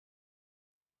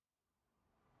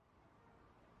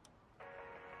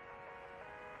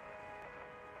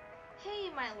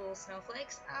my little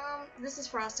snowflakes. This is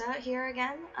Frost out here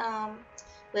again,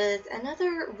 with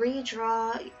another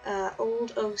redraw,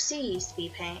 old OC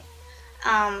speed paint.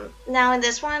 Now in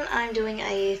this one, I'm doing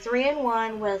a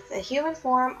 3-in-1 with a human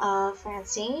form of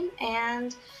Francine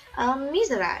and,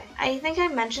 Mizurai. I think I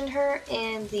mentioned her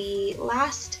in the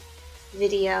last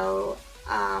video,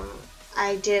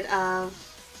 I did of,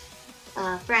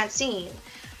 Francine,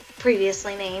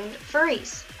 previously named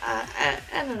Furice. I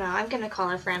don't know, I'm gonna call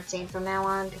her Francine from now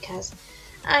on because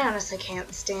I honestly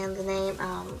can't stand the name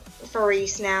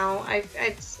Furice now. I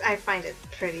find it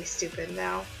pretty stupid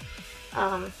now.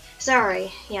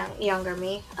 Sorry, younger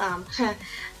me.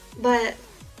 But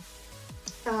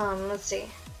let's see.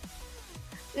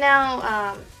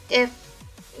 Now, in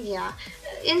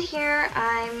here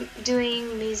I'm doing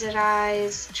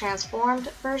Mizurai's transformed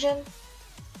version,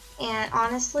 and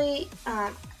honestly,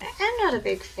 I'm not a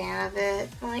big fan of it.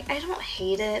 Like, I don't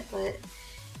hate it, but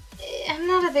I'm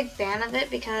not a big fan of it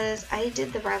because I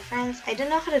did the reference. I didn't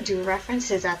know how to do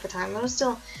references at the time. I was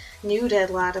still new to a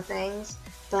lot of things,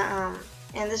 but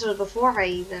and this was before I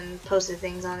even posted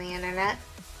things on the internet.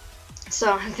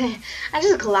 So I'm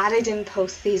just glad I didn't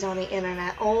post these on the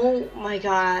internet. Oh my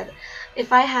god.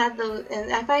 If I had those,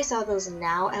 and if I saw those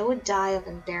now, I would die of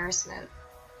embarrassment.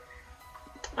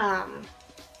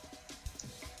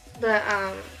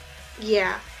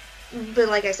 Yeah. But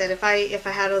like I said, if I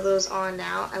had all those on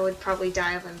now, I would probably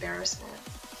die of embarrassment.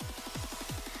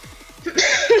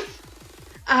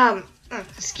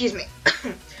 Excuse me.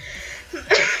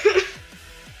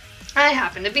 I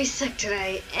happen to be sick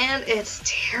today, and it's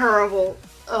terrible.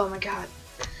 Oh my god.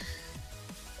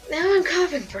 Now I'm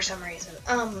coughing for some reason.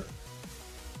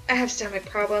 I have stomach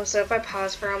problems, so if I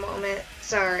pause for a moment,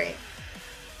 sorry.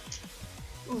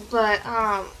 But,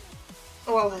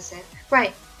 what was it?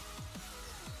 Right.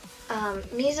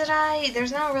 Mizurai,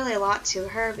 there's not really a lot to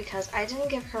her because I didn't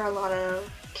give her a lot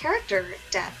of character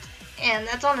depth, and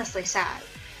that's honestly sad.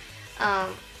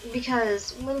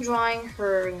 Because when drawing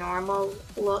her normal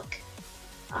look,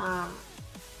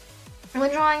 when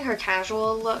drawing her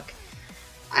casual look,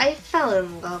 I fell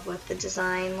in love with the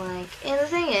design, like, and the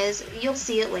thing is, you'll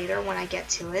see it later when I get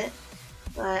to it,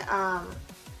 but,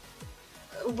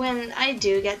 when I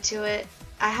do get to it,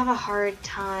 I have a hard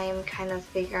time kind of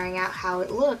figuring out how it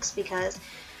looks because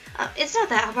it's not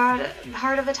that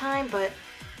hard of a time, but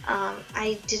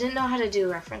I didn't know how to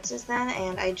do references then,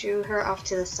 and I drew her off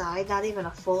to the side, not even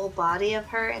a full body of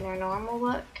her in her normal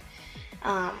look.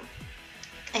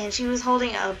 And she was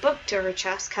holding a book to her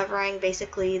chest, covering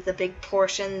basically the big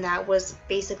portion that was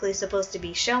basically supposed to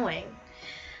be showing.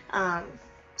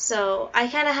 So I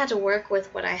kind of had to work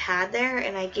with what I had there,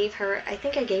 and I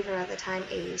think I gave her at the time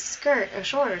a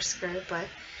shorter skirt, but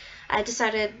I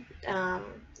decided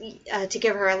to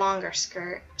give her a longer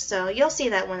skirt. So you'll see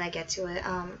that when I get to it.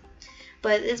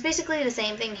 But it's basically the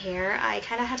same thing here. I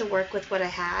kind of had to work with what I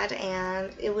had,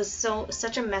 and it was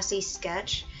such a messy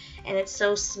sketch, and it's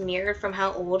so smeared from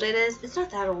how old it is. It's not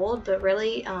that old, but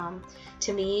really,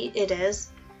 to me, it is.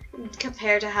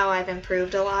 Compared to how I've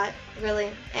improved a lot, really,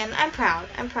 and I'm proud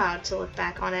to look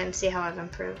back on it and see how I've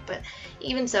improved, but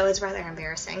even so, it's rather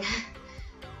embarrassing.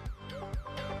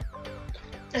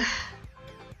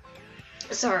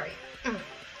 Sorry.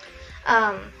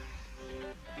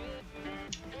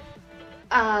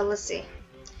 Let's see.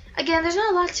 Again, there's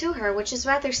not a lot to her, which is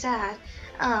rather sad.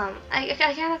 I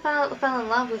kind of fell in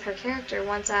love with her character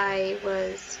once I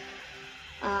was,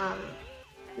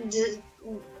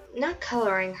 not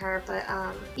coloring her, but,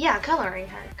 yeah, coloring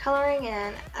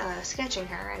and, sketching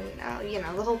her, and, you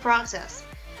know, the whole process.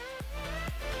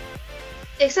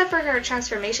 Except for her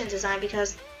transformation design,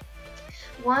 because,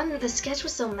 one, the sketch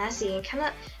was so messy,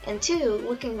 and two,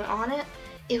 looking on it,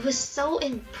 it was so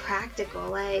impractical,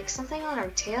 like, something on her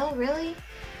tail, really?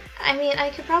 I mean,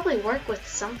 I could probably work with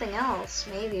something else,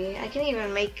 maybe. I can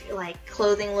even make, like,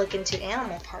 clothing look into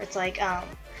animal parts, like,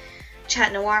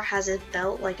 Chat Noir has his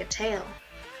belt like a tail.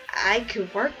 I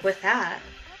could work with that,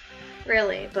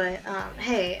 really, but,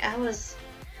 hey, I was,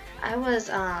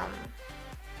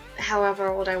 however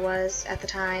old I was at the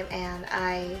time, and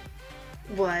I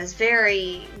was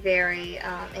very, very,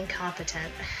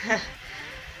 incompetent.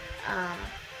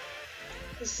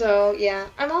 So, yeah,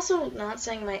 I'm also not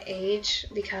saying my age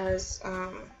because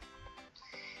I,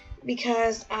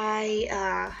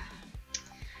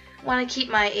 want to keep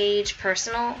my age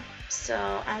personal. So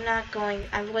I'm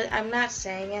not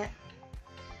saying it,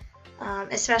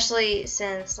 especially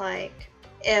since, like,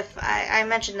 if I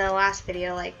mentioned in the last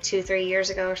video, like 2-3 years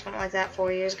ago or something like that,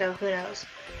 4 years ago, who knows.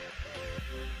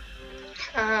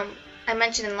 I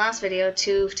mentioned in the last video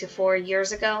 2 to 4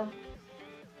 years ago.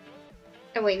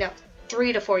 Oh wait, no,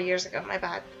 3 to 4 years ago, my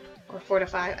bad. Or 4 to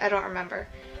 5, I don't remember.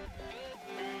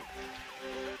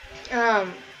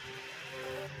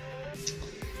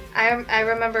 I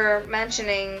remember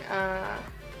mentioning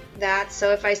that,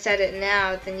 so if I said it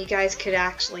now, then you guys could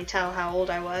actually tell how old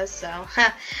I was, so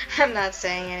I'm not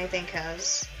saying anything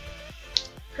because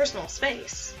personal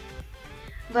space.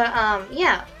 But,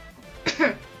 yeah.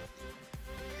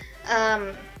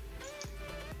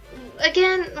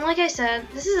 Again, like I said,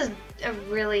 this is a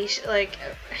really, like,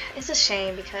 it's a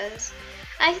shame because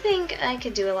I think I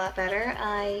could do a lot better.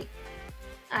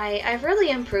 I've really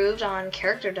improved on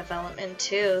character development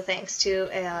too, thanks to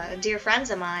dear friends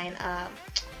of mine.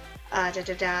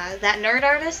 That nerd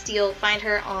artist, you'll find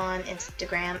her on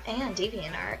Instagram and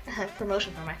DeviantArt.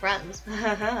 Promotion for my friends.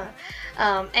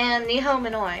 And Niho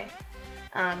Minoi.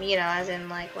 You know, as in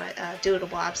like what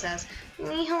Doodleblob says.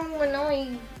 Niho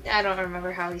Minoi. I don't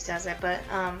remember how he says it, but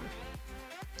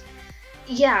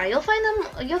yeah, you'll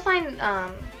find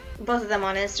both of them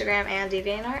on Instagram and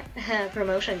DeviantArt.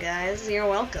 Promotion, guys. You're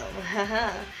welcome.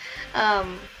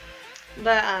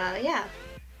 Yeah.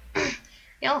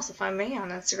 You'll also find me on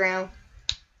Instagram.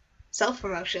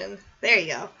 Self-promotion. There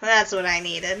you go. That's what I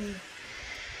needed.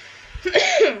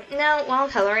 Now, while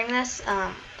coloring this,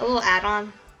 a little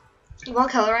add-on. While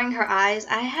coloring her eyes,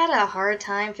 I had a hard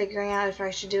time figuring out if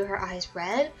I should do her eyes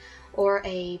red or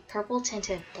a purple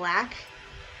tinted black.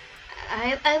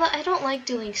 I don't like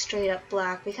doing straight up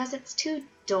black because it's too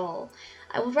dull.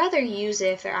 I would rather use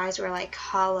it if their eyes were like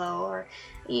hollow or,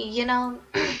 you know,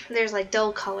 there's like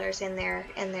dull colors in their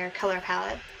color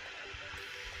palette.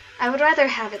 I would rather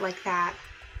have it like that.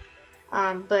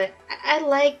 But I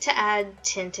like to add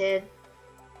tinted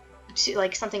to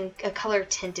like something, a color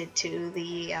tinted to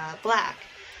the black,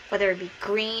 whether it be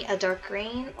green, a dark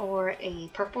green, or a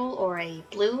purple, or a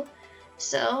blue.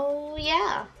 So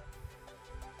yeah.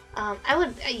 I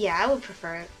would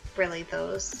prefer really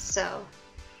those, so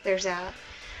there's that.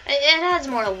 It adds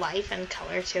more life and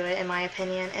color to it, in my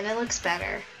opinion, and it looks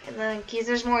better. And then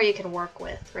there's more you can work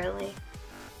with, really.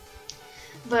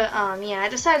 But, yeah, I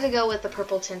decided to go with the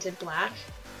purple tinted black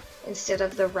instead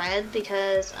of the red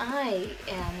because I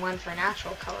am one for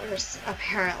natural colors,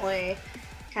 apparently.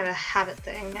 Kind of habit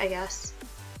thing, I guess.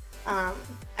 I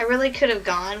really could have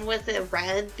gone with the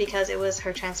red because it was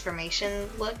her transformation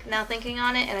look, now thinking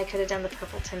on it, and I could have done the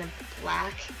purple tinted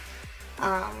black.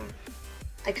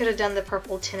 I could have done the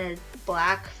purple tinted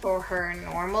black for her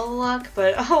normal look,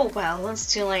 but oh well,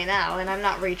 it's too late now, and I'm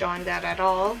not redrawing that at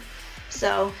all.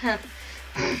 So,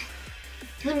 I'm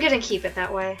gonna keep it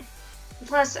that way.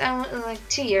 Plus, like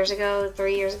 2 years ago,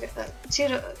 3 years ago,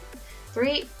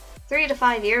 3 to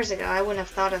 5 years ago, I wouldn't have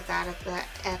thought of that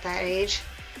at that age.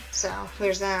 So,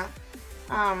 there's that.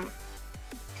 No,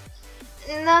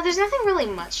 there's nothing really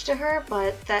much to her,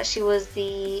 but that she was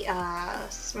the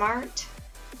smart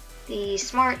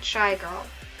shy girl.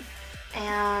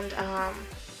 And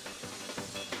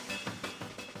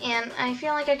I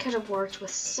feel like I could have worked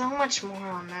with so much more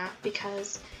on that,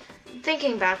 because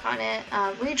thinking back on it,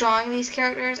 redrawing these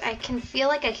characters, I can feel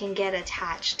like I can get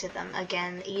attached to them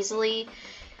again easily,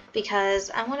 because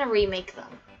I want to remake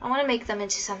them. I want to make them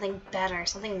into something better,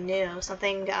 something new,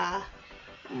 something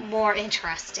more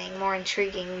interesting, more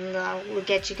intriguing, will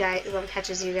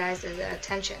catches you guys'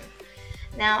 attention.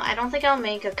 Now, I don't think I'll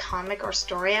make a comic or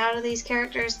story out of these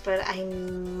characters, but I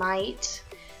might.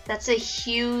 That's a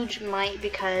huge might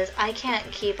because I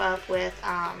can't keep up with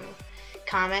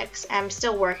comics. I'm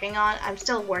still working on it.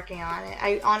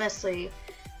 I honestly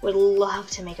would love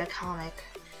to make a comic,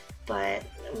 but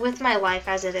with my life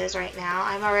as it is right now,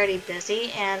 I'm already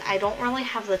busy and I don't really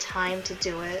have the time to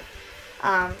do it.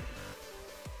 I'll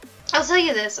tell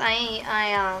you this, I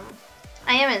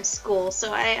am in school,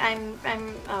 so I'm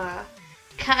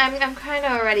kind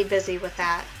of already busy with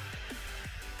that.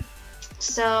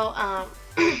 So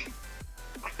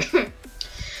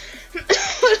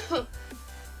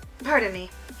pardon me.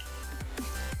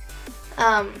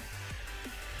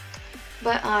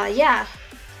 Yeah,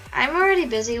 I'm already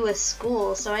busy with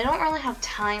school, so I don't really have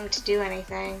time to do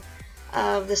anything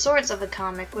of the sorts of a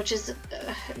comic, which is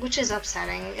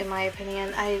upsetting in my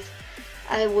opinion. I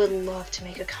would love to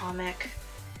make a comic.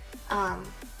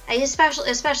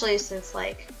 Especially since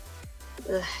like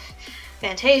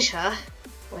Fantasia,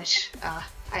 which I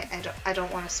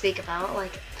don't want to speak about.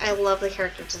 Like, I love the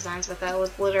character designs, but that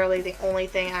was literally the only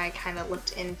thing I kind of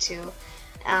looked into.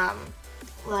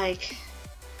 Like,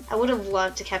 I would have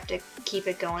loved to keep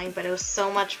it going, but it was so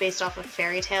much based off of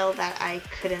fairy tale that I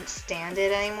couldn't stand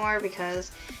it anymore because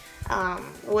I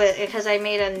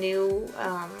made a new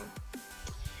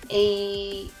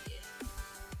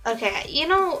Okay, you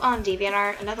know, on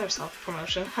DeviantArt, another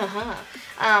self-promotion, haha,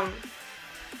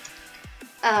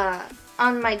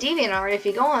 on my DeviantArt, if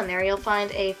you go on there, you'll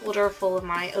find a folder full of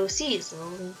my OCs.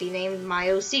 It'll be named My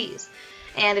OCs.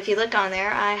 And if you look on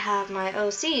there, I have my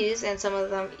OCs, and some of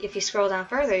them, if you scroll down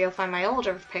further, you'll find my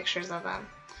older pictures of them.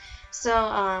 So,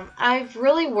 I've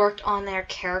really worked on their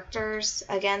characters,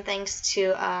 again, thanks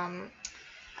to,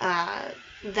 that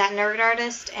nerd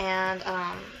artist and,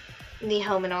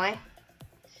 Nihominoi.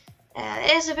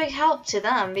 It is a big help to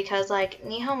them because, like,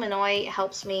 Nihominoi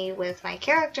helps me with my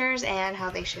characters and how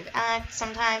they should act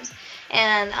sometimes,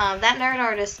 and that nerd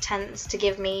artist tends to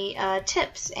give me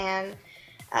tips, and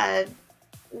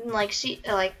she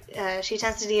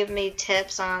tends to give me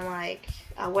tips on like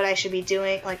what I should be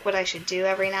doing, like what I should do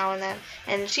every now and then,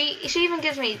 and she even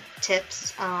gives me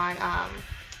tips on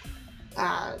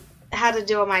how to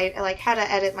do how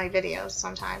to edit my videos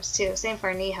sometimes too. Same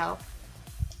for Niho.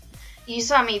 You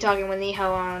saw me talking with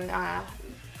Niho on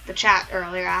the chat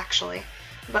earlier, actually,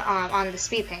 but on the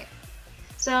speed paint.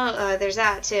 So there's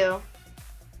that too.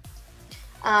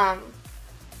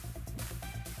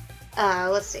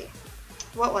 Let's see.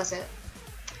 What was it?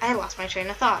 I lost my train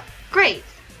of thought. Great!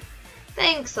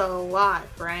 Thanks a lot,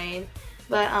 Brain.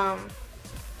 But,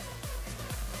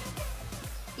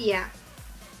 yeah.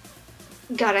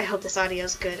 God, I hope this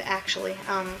audio's good, actually.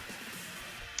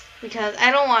 Because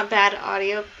I don't want bad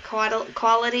audio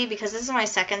quality, because this is my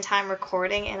second time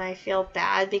recording, and I feel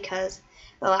bad because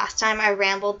the last time I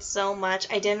rambled so much,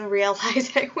 I didn't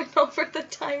realize I went over the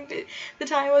time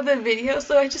of the video,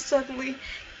 so I just suddenly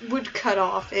would cut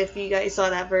off if you guys saw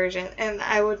that version, and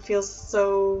I would feel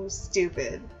so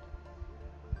stupid.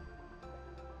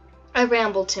 I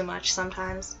ramble too much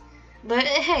sometimes, but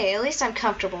hey, at least I'm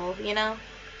comfortable, you know?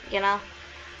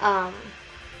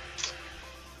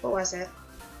 What was it?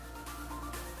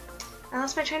 I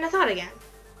lost my train of thought again.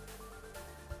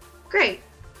 Great.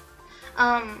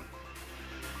 Oh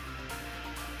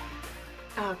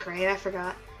great, I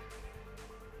forgot.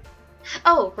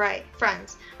 Oh, right,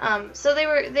 friends. So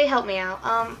they helped me out.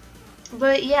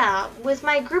 But yeah, with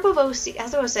my group of OCs,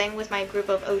 as I was saying, with my group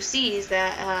of OCs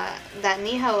that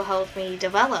Niho helped me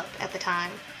develop at the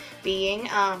time, being,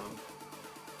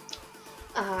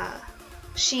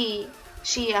 she,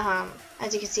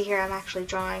 as you can see here, I'm actually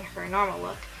drawing her normal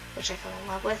look, which I fell in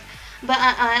love with. But,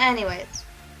 anyways,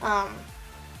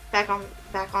 back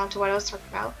on to what I was talking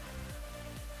about.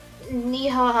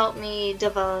 Niho helped me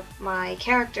develop my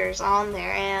characters on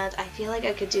there, and I feel like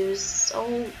I could do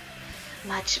so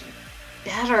much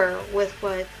better with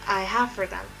what I have for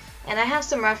them. And I have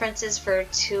some references for a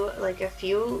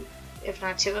few, if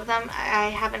not two of them. I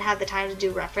haven't had the time to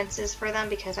do references for them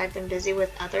because I've been busy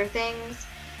with other things.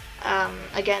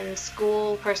 Again,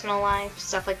 school, personal life,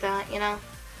 stuff like that, you know?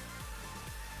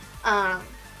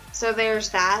 So there's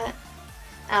that.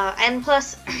 And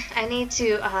plus, I need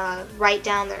to type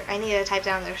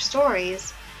down their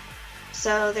stories,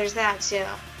 so there's that too.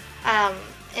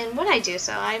 And what I do,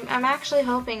 so I'm actually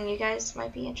hoping you guys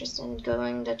might be interested in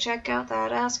going to check out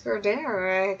that Ask or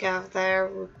Dare of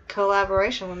their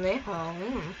collaboration with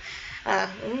Niho.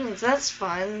 That's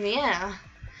fun, yeah.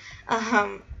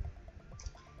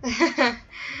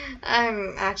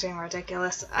 I'm acting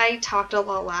ridiculous. I talked a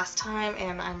lot last time,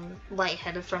 and I'm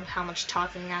lightheaded from how much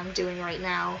talking I'm doing right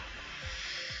now.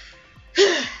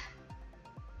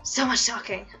 So much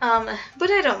talking.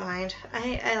 But I don't mind.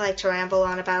 I like to ramble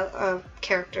on about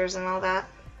characters and all that.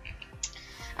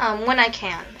 When I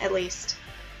can, at least.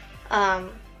 The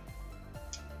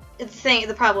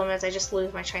problem is I just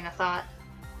lose my train of thought.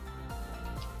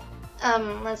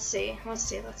 Let's see.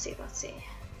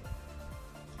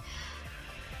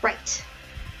 Right.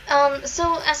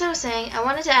 So, as I was saying, I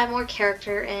wanted to add more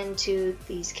character into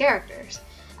these characters.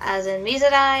 As in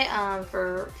Mizadai,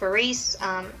 for Reese,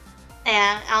 and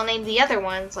I'll name the other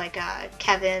ones, like,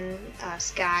 Kevin,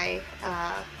 Sky,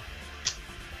 I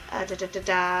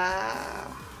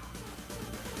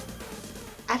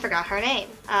forgot her name.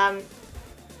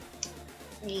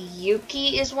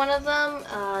 Yuki is one of them.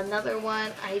 Another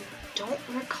one, I don't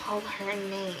recall her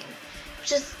name.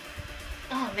 Which is...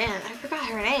 Oh man, I forgot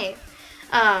her name.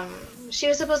 She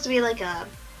was supposed to be like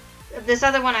this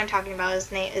other one I'm talking about,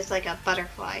 his name is like a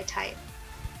butterfly type.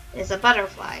 It's a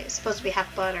butterfly. It's supposed to be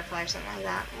half butterfly or something like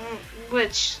that.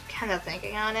 Which, kind of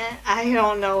thinking on it, I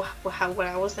don't know what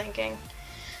I was thinking.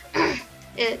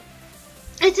 It's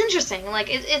interesting. Like,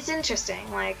 it's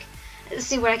interesting. Like,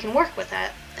 see what I can work with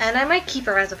that. And I might keep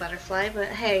her as a butterfly, but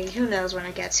hey, who knows when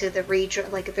I get to the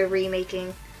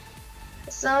remaking.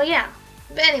 So yeah.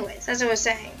 But anyways, as I was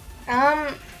saying,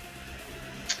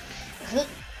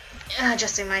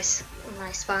 Adjusting my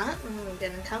spot.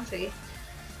 Getting comfy.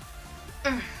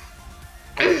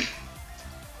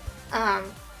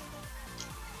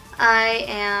 I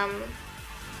am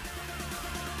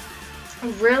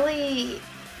really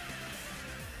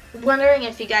wondering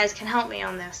if you guys can help me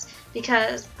on this,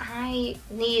 because I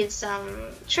need some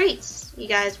treats you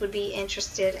guys would be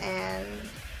interested in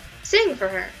seeing for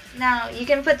her. Now, you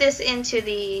can put this into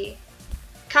the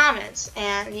comments,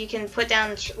 and you can put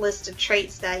down a list of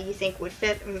traits that you think would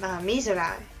fit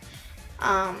Mizurai.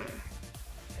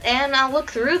 And I'll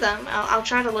look through them. I'll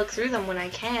try to look through them when I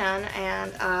can,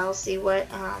 and I'll see what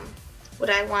I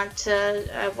want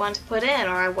to put in,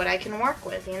 or what I can work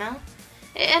with, you know.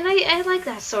 And I like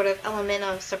that sort of element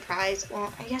of surprise.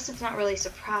 Well, I guess it's not really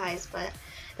surprise, but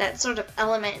that sort of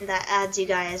element that adds you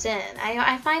guys in.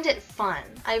 I find it fun.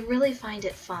 I really find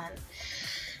it fun.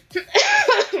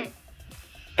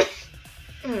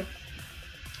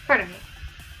 Pardon me.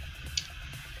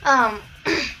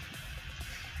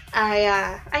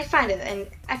 I find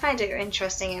it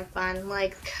interesting and fun.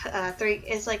 Like three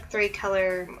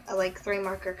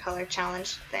marker color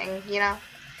challenge thing, you know.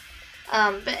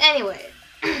 But anyway,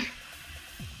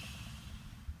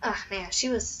 oh man, she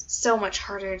was so much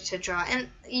harder to draw, and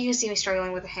you can see me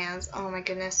struggling with the hands. Oh my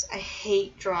goodness, I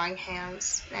hate drawing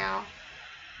hands now.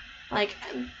 Like,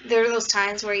 there are those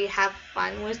times where you have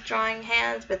fun with drawing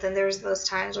hands, but then there's those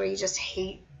times where you just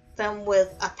hate them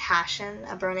with a passion,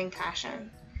 a burning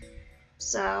passion.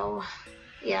 So,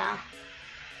 yeah.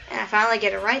 And I finally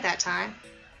get it right that time.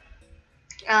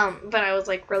 But I was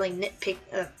like really nitpicky.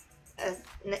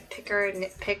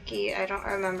 I don't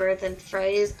remember the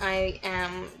phrase. I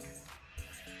am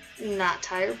not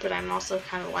tired, but I'm also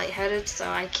kind of lightheaded, so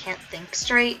I can't think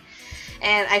straight.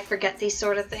 And I forget these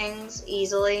sort of things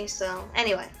easily, so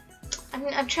anyway.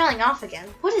 I'm trailing off again.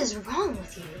 What is wrong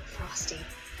with you, Frosty?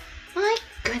 My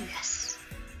goodness.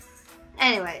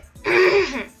 Anyway.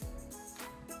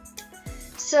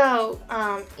 So,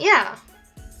 yeah.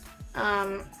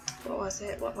 What was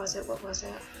it?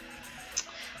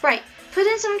 Right. Put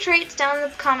in some traits down in the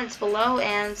comments below,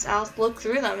 and I'll look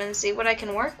through them and see what I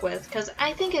can work with, because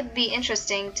I think it'd be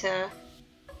interesting to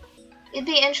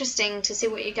see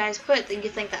what you guys put that you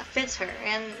think that fits her,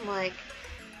 and like,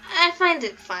 I find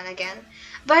it fun again.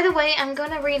 By the way, I'm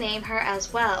going to rename her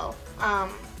as well.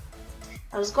 I'm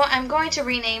going to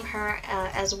rename her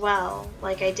as well,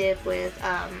 like I did with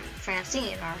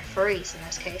Francine, or Farice in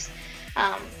this case.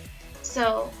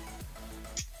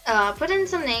 Put in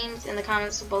some names in the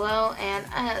comments below, and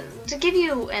to give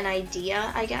you an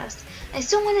idea, I guess, I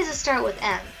still wanted to start with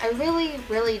M. I really,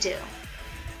 really do.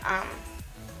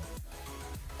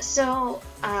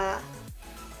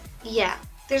 Yeah.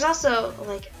 There's also,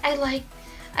 like, I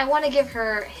want to give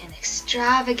her an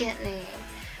extravagant name.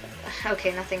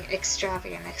 Okay, nothing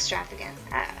extravagant.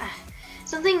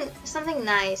 Something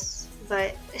nice,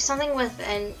 but something with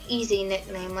an easy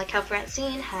nickname, like how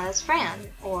Francine has Fran,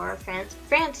 or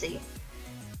Francie.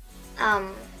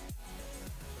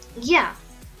 Yeah,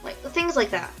 like things like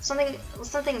that.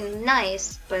 Something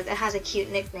nice, but it has a cute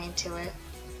nickname to it.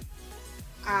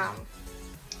 I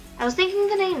was thinking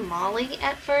the name Molly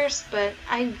at first, but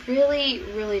I really,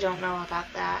 really don't know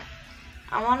about that.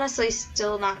 I'm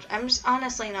just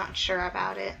honestly not sure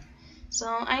about it. So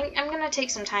I'm gonna take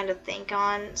some time to think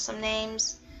on some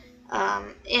names.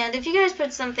 And if you guys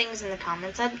put some things in the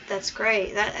comments, that's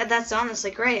great. That's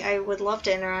honestly great. I would love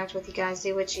to interact with you guys,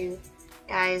 see what you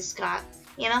guys got,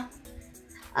 you know?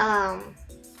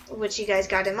 What you guys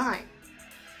got in mind.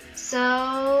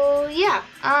 So, yeah,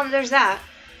 there's that.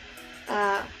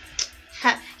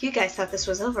 You guys thought this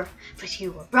was over, but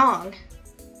you were wrong.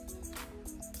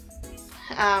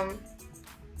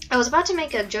 I was about to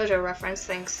make a JoJo reference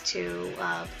thanks to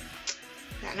that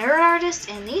nerd artist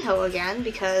and Niho again,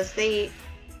 because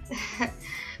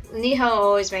Niho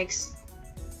always makes,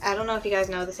 I don't know if you guys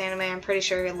know this anime, I'm pretty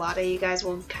sure a lot of you guys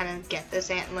will kind of get this,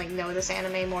 know this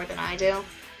anime more than I do.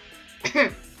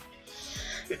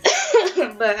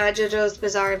 But JoJo's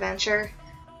Bizarre Adventure,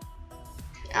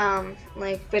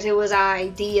 but it was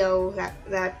IDEO,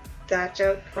 that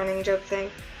running joke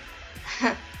thing.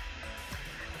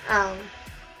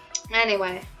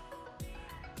 Anyway.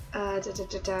 I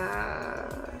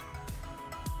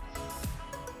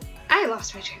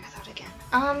lost my train of thought again.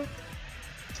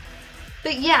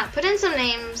 But yeah, put in some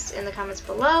names in the comments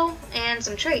below, and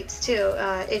some traits too,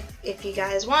 if you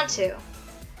guys want to.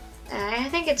 I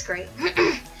think it's great.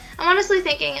 I'm honestly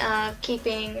thinking of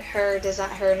keeping her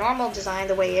normal design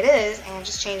the way it is, and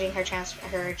just changing her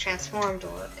transformed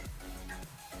look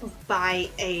by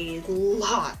a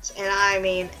lot, and I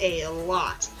mean a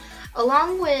lot.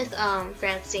 Along with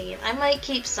Francine, I might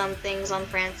keep some things on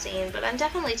Francine, but I'm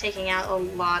definitely taking out a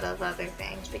lot of other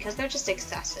things because they're just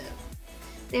excessive.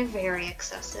 They're very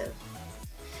excessive.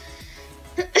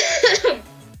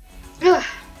 Ugh.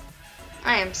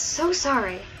 I am so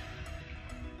sorry.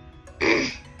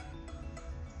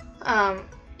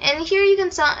 And here you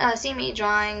can see me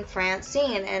drawing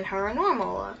Francine in her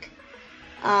normal look.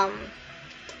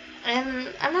 And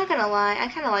I'm not gonna lie, I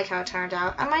kind of like how it turned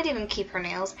out. I might even keep her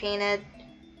nails painted.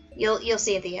 You'll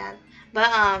see at the end. But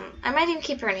I might even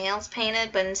keep her nails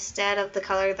painted, but instead of the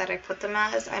color that I put them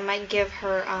as, I might give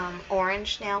her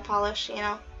orange nail polish, you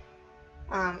know.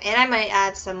 And I might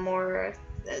add some more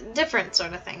different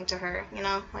sort of thing to her, you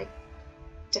know, like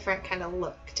different kind of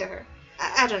look to her.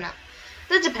 I don't know.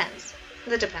 That depends.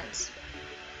 That depends.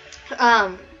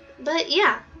 But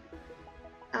yeah.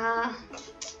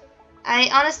 I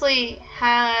honestly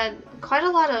had quite a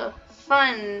lot of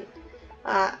fun.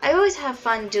 I always have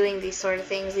fun doing these sort of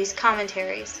things, these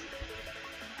commentaries.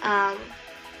 I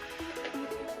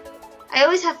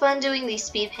always have fun doing these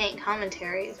speed paint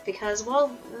commentaries because,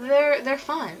 well, they're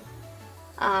fun.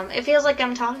 It feels like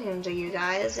I'm talking to you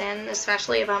guys, and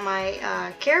especially about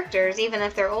my characters, even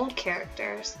if they're old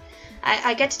characters.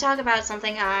 I get to talk about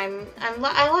something I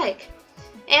like.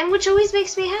 And which always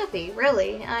makes me happy,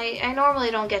 really. I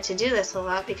normally don't get to do this a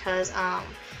lot because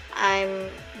I'm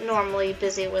normally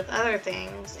busy with other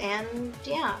things, and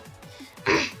yeah.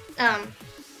 I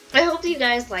hope you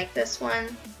guys like this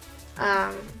one.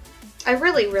 I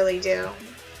really, really do.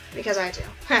 Because I do.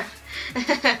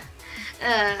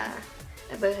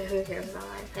 But who cares about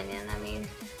my opinion? I mean,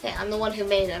 hey, I'm the one who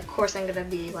made it. Of course I'm gonna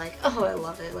be like, oh, I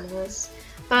love it like this.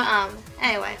 But,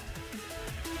 anyway.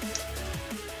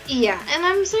 Yeah, and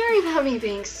I'm sorry about me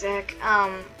being sick.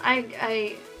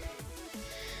 I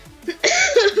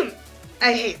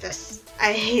hate this.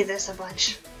 I hate this a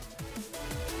bunch.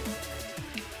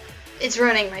 It's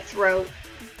ruining my throat.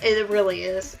 It really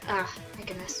is. Ah, my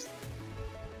goodness.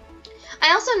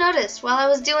 I also noticed while I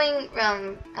was doing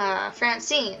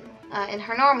Francine in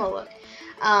her normal look,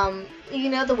 you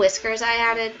know the whiskers I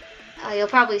added? You'll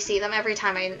probably see them every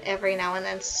now and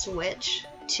then switch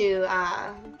to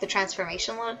the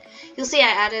transformation look. You'll see I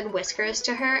added whiskers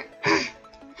to her.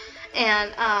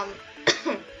 And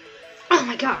oh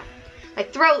my god, my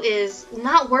throat is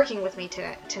not working with me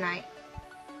tonight.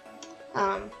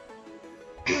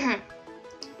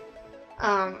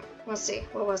 Let's see,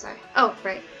 what was I? Oh,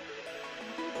 right.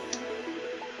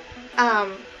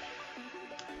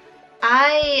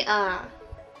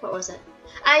 What was it?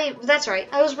 That's right.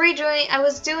 I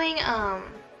was doing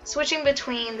switching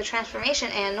between the transformation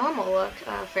and normal look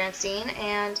Francine,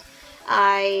 and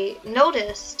I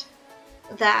noticed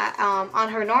that on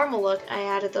her normal look I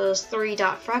added those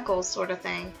 3-dot freckles sort of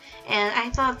thing, and I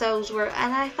thought those were,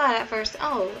 and I thought at first,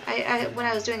 oh, when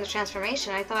I was doing the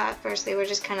transformation, I thought at first they were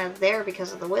just kind of there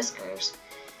because of the whiskers,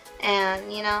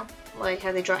 and you know, like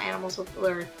how they draw animals with,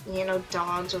 or you know,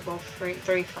 dogs with both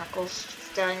three freckles,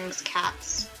 things,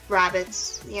 cats,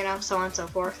 rabbits, you know, so on and so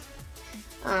forth.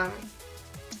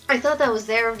 I thought that was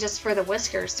there just for the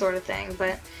whiskers sort of thing,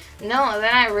 but no,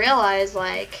 then I realized,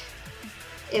 like,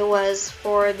 it was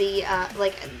for the,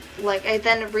 like I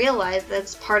then realized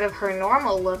that's part of her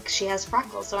normal look, she has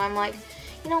freckles, so I'm like,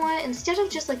 you know what, instead of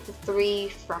just, like, the 3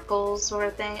 freckles sort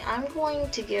of thing, I'm going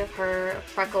to give her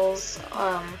freckles,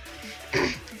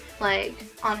 like,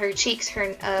 on her cheeks,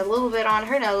 a little bit on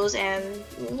her nose, and,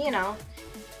 you know,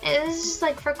 it's just,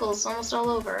 like, freckles almost all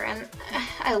over, and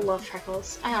I love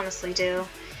freckles, I honestly do.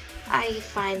 I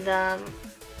find them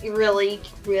really,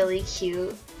 really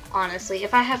cute, honestly.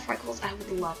 If I had freckles, I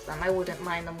would love them. I wouldn't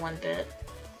mind them one bit.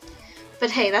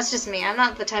 But hey, that's just me. I'm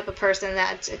not the type of person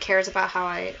that cares about how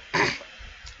I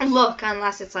look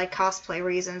unless it's like cosplay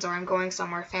reasons or I'm going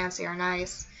somewhere fancy or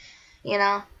nice. You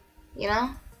know? You know?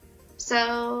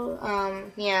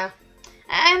 So, yeah.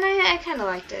 And I kind of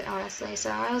liked it, honestly. So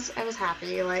I was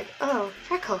happy. Like, oh,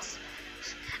 freckles.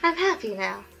 I'm happy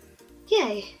now.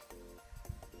 Yay.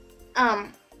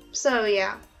 So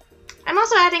yeah. I'm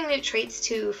also adding new traits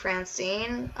to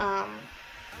Francine. I'm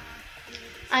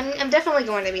definitely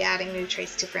going to be adding new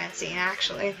traits to Francine,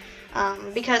 actually.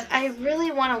 Because I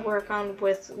really want to work on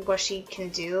with what she can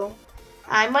do.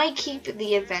 I might keep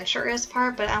the adventurous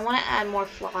part, but I want to add more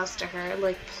flaws to her,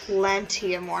 like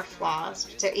plenty of more flaws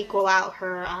to equal out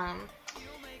her,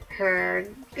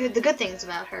 the good things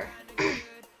about her.